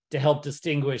to help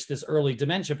distinguish this early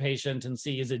dementia patient and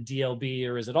see is it DLB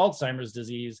or is it Alzheimer's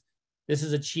disease? this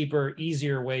is a cheaper,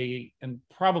 easier way, and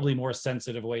probably more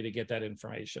sensitive way to get that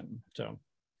information. So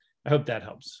I hope that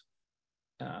helps.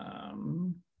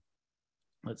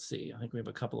 Let's see, I think we have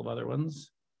a couple of other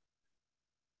ones.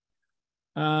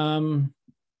 A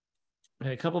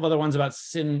couple of other ones about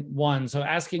SYN1. So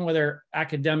asking whether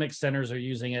academic centers are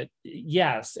using it.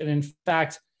 Yes, and in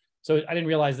fact, so I didn't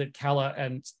realize that Cala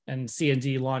and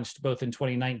C&D launched both in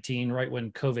 2019, right when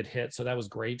COVID hit. So that was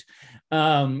great.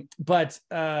 But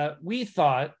we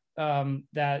thought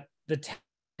that the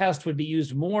test would be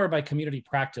used more by community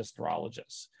practice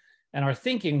neurologists. And our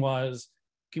thinking was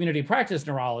community practice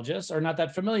neurologists are not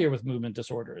that familiar with movement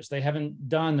disorders. They haven't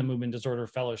done the movement disorder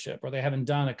fellowship, or they haven't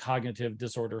done a cognitive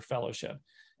disorder fellowship.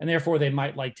 And therefore they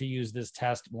might like to use this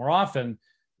test more often.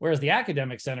 Whereas the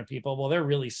academic center people, well, they're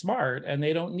really smart and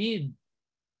they don't need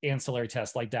ancillary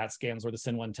tests like DAT scans or the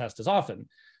SYN1 test as often.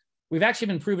 We've actually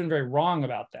been proven very wrong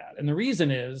about that. And the reason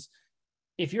is,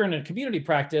 if you're in a community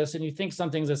practice and you think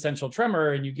something's essential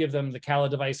tremor and you give them the Cala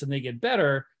device and they get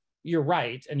better, you're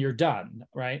right and you're done,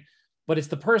 right? But it's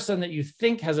the person that you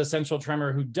think has essential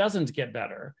tremor who doesn't get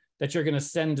better that you're going to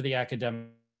send to the academic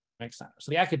center.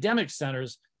 So the academic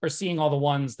centers are seeing all the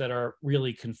ones that are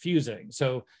really confusing.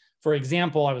 So for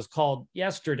example, I was called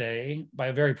yesterday by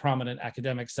a very prominent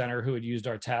academic center who had used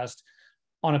our test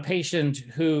on a patient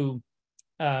who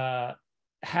had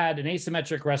an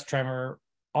asymmetric rest tremor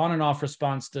on and off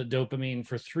response to dopamine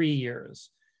for 3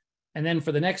 years. And then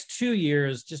for the next 2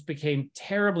 years, just became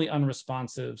terribly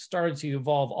unresponsive, started to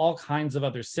evolve all kinds of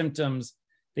other symptoms.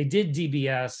 They did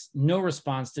DBS, no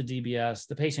response to DBS.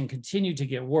 The patient continued to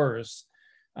get worse.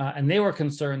 And they were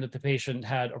concerned that the patient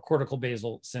had a cortical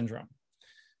basal syndrome.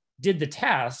 Did the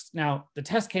test. Now, the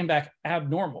test came back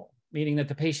abnormal, meaning that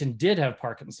the patient did have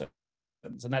Parkinson's,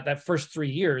 and that first 3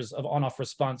 years of on-off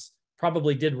response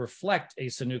probably did reflect a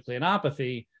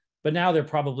synucleinopathy, but now they're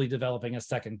probably developing a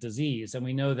second disease. And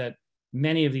we know that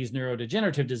many of these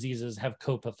neurodegenerative diseases have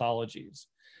co-pathologies.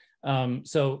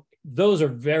 So those are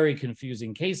very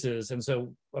confusing cases. And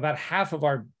so about half of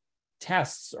our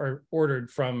tests are ordered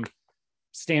from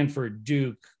Stanford,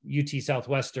 Duke, UT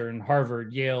Southwestern,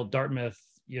 Harvard, Yale, Dartmouth,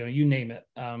 you name it,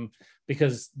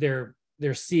 because they're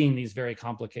seeing these very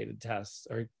complicated tests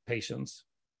or patients.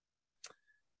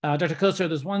 Dr. Koster,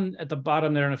 there's one at the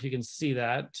bottom there. I don't know if you can see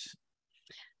that.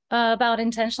 About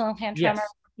intentional hand tremor.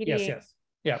 Yes.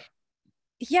 Yeah.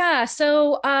 Yeah,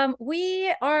 so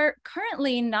we are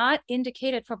currently not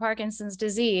indicated for Parkinson's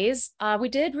disease. We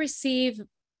did receive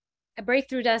a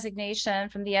breakthrough designation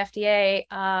from the FDA,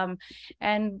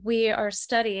 and we are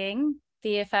studying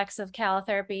the effects of Cala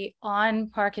therapy on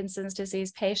Parkinson's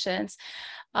disease patients.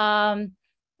 I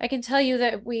can tell you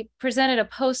that we presented a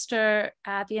poster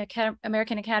at the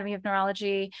American Academy of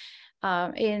Neurology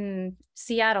in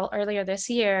Seattle earlier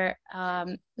this year.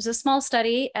 It was a small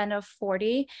study, N of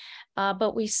 40,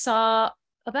 but we saw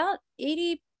about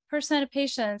 80% of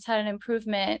patients had an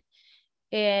improvement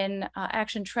in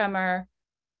action tremor.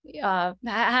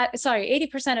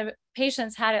 80% of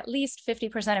patients had at least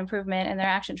 50% improvement in their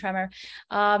action tremor,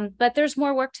 but there's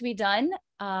more work to be done.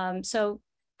 So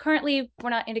currently we're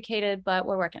not indicated, but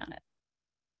we're working on it.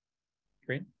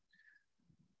 Great.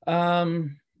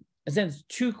 And then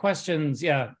 2 questions,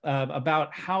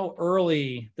 about how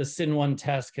early the SYN1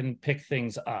 test can pick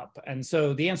things up. And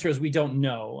so the answer is we don't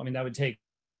know. I mean, that would take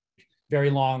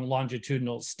very long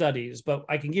longitudinal studies, but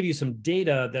I can give you some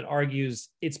data that argues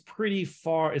it's pretty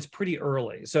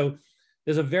early. So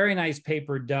there's a very nice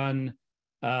paper done,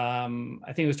 I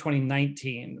think it was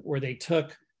 2019, where they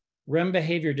took REM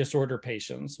behavior disorder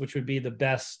patients, which would be the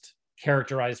best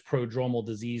characterized prodromal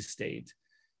disease state.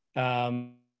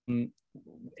 And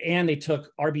they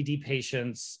took RBD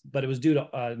patients, but it was due to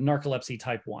narcolepsy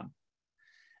type 1.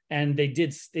 And they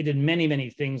did many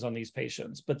things on these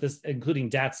patients, but this, including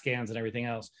DAT scans and everything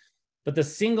else. But the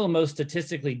single most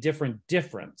statistically different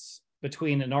difference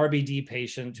between an RBD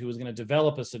patient who was going to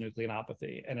develop a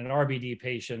synucleinopathy and an RBD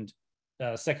patient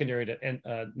secondary to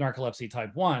narcolepsy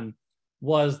type 1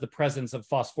 was the presence of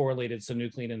phosphorylated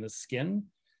synuclein in the skin.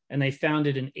 And they found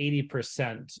it in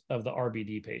 80% of the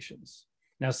RBD patients.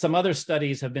 Now, some other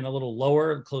studies have been a little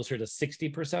lower, closer to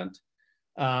 60%.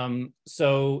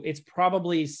 So it's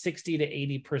probably 60 to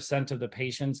 80% of the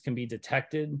patients can be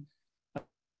detected,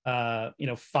 5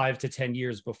 to 10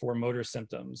 years before motor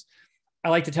symptoms. I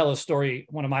like to tell a story,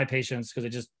 one of my patients, because it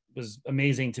just was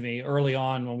amazing to me early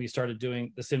on when we started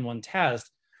doing the SYN1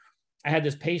 test. I had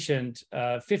this patient,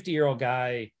 50-year-old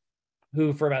guy,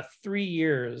 who for about 3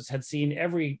 years had seen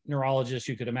every neurologist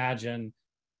you could imagine.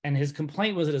 And his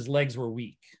complaint was that his legs were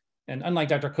weak. And unlike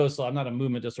Dr. Kosel, I'm not a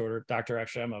movement disorder doctor.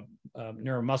 Actually, I'm a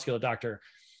neuromuscular doctor.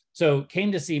 So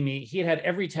came to see me. He had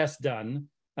every test done,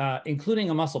 including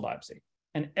a muscle biopsy,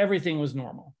 and everything was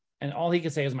normal. And all he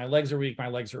could say is, my legs are weak, my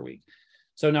legs are weak.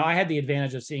 So now I had the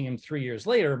advantage of seeing him 3 years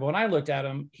later, but when I looked at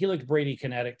him, he looked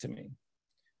bradykinetic to me.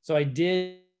 So I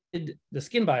did the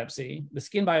skin biopsy. The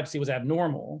skin biopsy was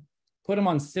abnormal, put him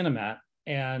on Cinemat,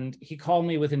 and he called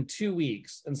me within 2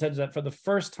 weeks and said that for the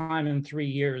first time in 3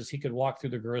 years, he could walk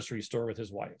through the grocery store with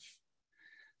his wife.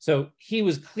 So he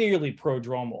was clearly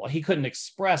prodromal. He couldn't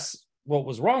express what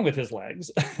was wrong with his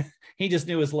legs. He just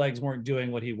knew his legs weren't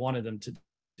doing what he wanted them to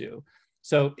do.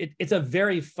 So it's a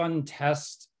very fun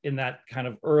test in that kind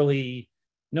of early,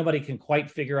 nobody can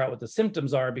quite figure out what the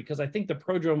symptoms are, because I think the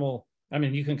prodromal, I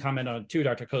mean, you can comment on it too,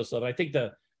 Dr. Khosla, but I think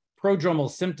the prodromal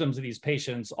symptoms of these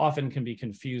patients often can be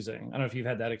confusing. I don't know if you've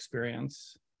had that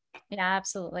experience. Yeah,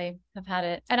 absolutely. I've had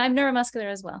it. And I'm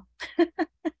neuromuscular as well.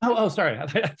 Oh, sorry. I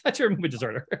thought you were movement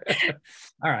disorder.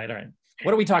 All right.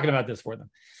 What are we talking about this for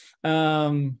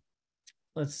then?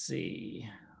 Let's see.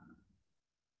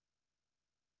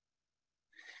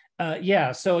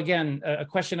 Yeah, so again, a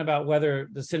question about whether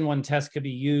the SYN1 test could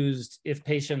be used if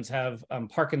patients have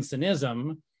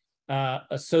Parkinsonism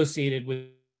associated with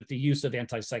the use of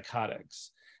antipsychotics.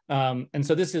 And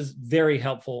so this is very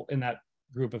helpful in that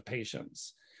group of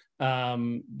patients,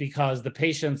 because the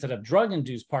patients that have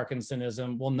drug-induced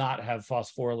Parkinsonism will not have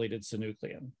phosphorylated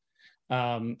synuclein,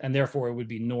 and therefore it would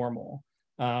be normal.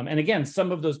 And again,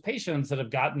 some of those patients that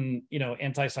have gotten,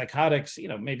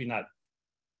 antipsychotics, maybe not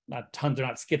tons, they're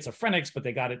not schizophrenics, but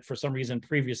they got it for some reason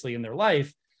previously in their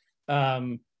life.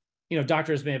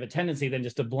 Doctors may have a tendency then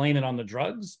just to blame it on the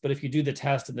drugs. But if you do the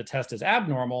test and the test is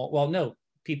abnormal, well, no,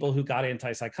 people who got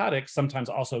antipsychotics sometimes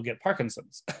also get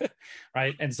Parkinson's,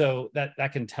 right? And so that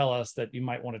can tell us that you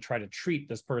might want to try to treat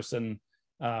this person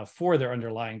for their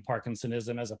underlying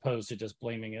Parkinsonism, as opposed to just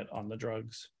blaming it on the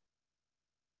drugs.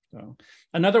 So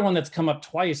another one that's come up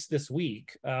twice this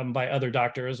week by other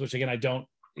doctors, which again, I don't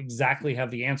exactly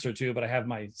have the answer to, but I have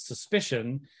my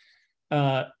suspicion,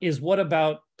 is what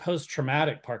about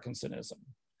post-traumatic Parkinsonism?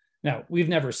 Now, we've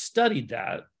never studied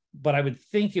that, but I would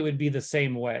think it would be the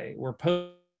same way, where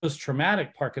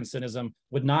post-traumatic Parkinsonism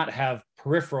would not have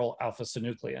peripheral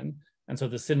alpha-synuclein, and so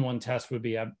the SYN1 test would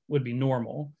be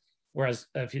normal. Whereas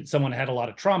if someone had a lot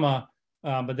of trauma,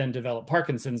 but then developed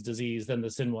Parkinson's disease, then the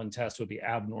SYN1 test would be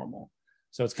abnormal.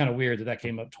 So it's kind of weird that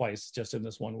came up twice just in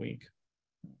this 1 week.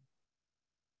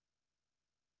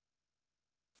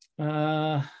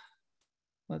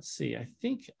 Let's see, I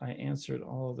think I answered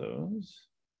all of those.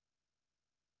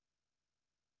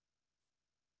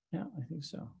 Yeah, I think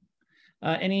so.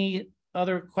 Any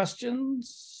other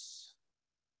questions?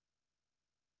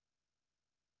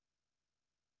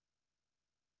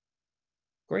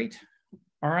 Great.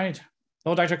 All right.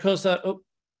 Oh, Dr. Khosla,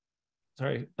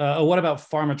 what about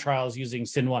pharma trials using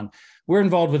SYN1? We're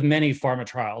involved with many pharma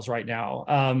trials right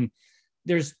now.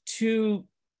 There's two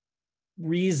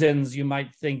reasons you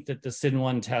might think that the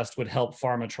SYN1 test would help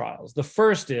pharma trials. The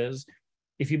first is,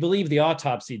 if you believe the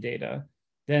autopsy data,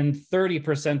 then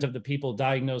 30% of the people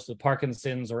diagnosed with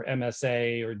Parkinson's or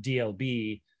MSA or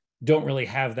DLB don't really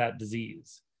have that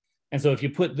disease. And so if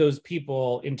you put those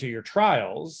people into your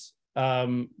trials,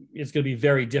 it's going to be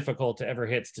very difficult to ever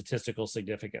hit statistical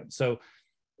significance. So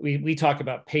we talk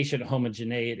about patient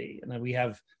homogeneity, and then we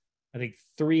have, I think,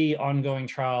 3 ongoing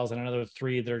trials and another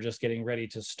 3 that are just getting ready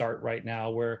to start right now,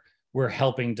 where we're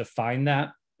helping define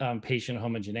that patient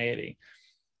homogeneity.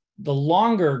 The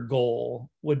longer goal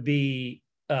would be,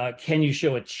 can you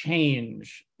show a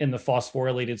change in the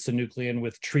phosphorylated synuclein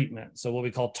with treatment? So what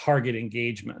we call target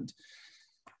engagement.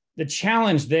 The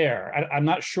challenge there, I'm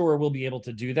not sure we'll be able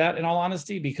to do that, in all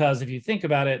honesty, because if you think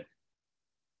about it,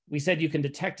 we said you can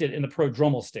detect it in the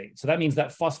prodromal state. So that means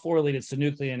that phosphorylated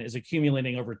synuclein is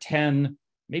accumulating over 10,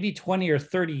 maybe 20 or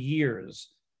 30 years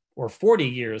or 40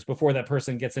 years before that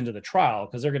person gets into the trial,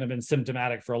 because they're going to have been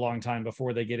symptomatic for a long time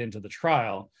before they get into the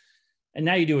trial. And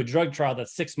now you do a drug trial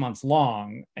that's 6 months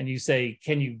long, and you say,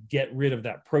 can you get rid of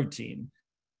that protein?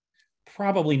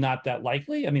 Probably not that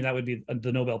likely. I mean, that would be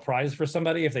the Nobel Prize for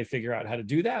somebody if they figure out how to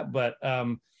do that. But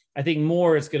I think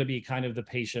more it's going to be kind of the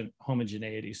patient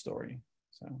homogeneity story.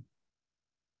 So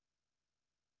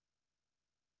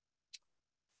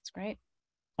That's great.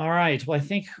 All right. Well, I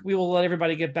think we will let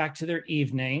everybody get back to their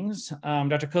evenings.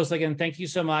 Dr. Khosla, again, thank you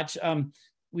so much.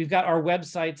 We've got our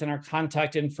websites and our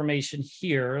contact information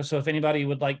here. So if anybody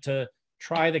would like to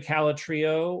try the Cala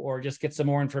Trio or just get some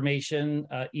more information,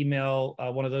 email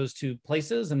one of those 2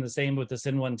 places. And the same with the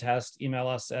SYN1 test, email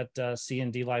us at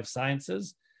C&D Life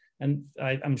Sciences. And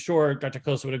I'm sure Dr.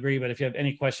 Khosla would agree, but if you have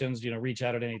any questions, reach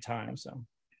out at any time. So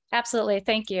Absolutely.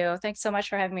 Thank you. Thanks so much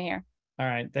for having me here. All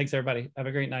right. Thanks, everybody. Have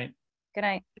a great night. Good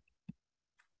night.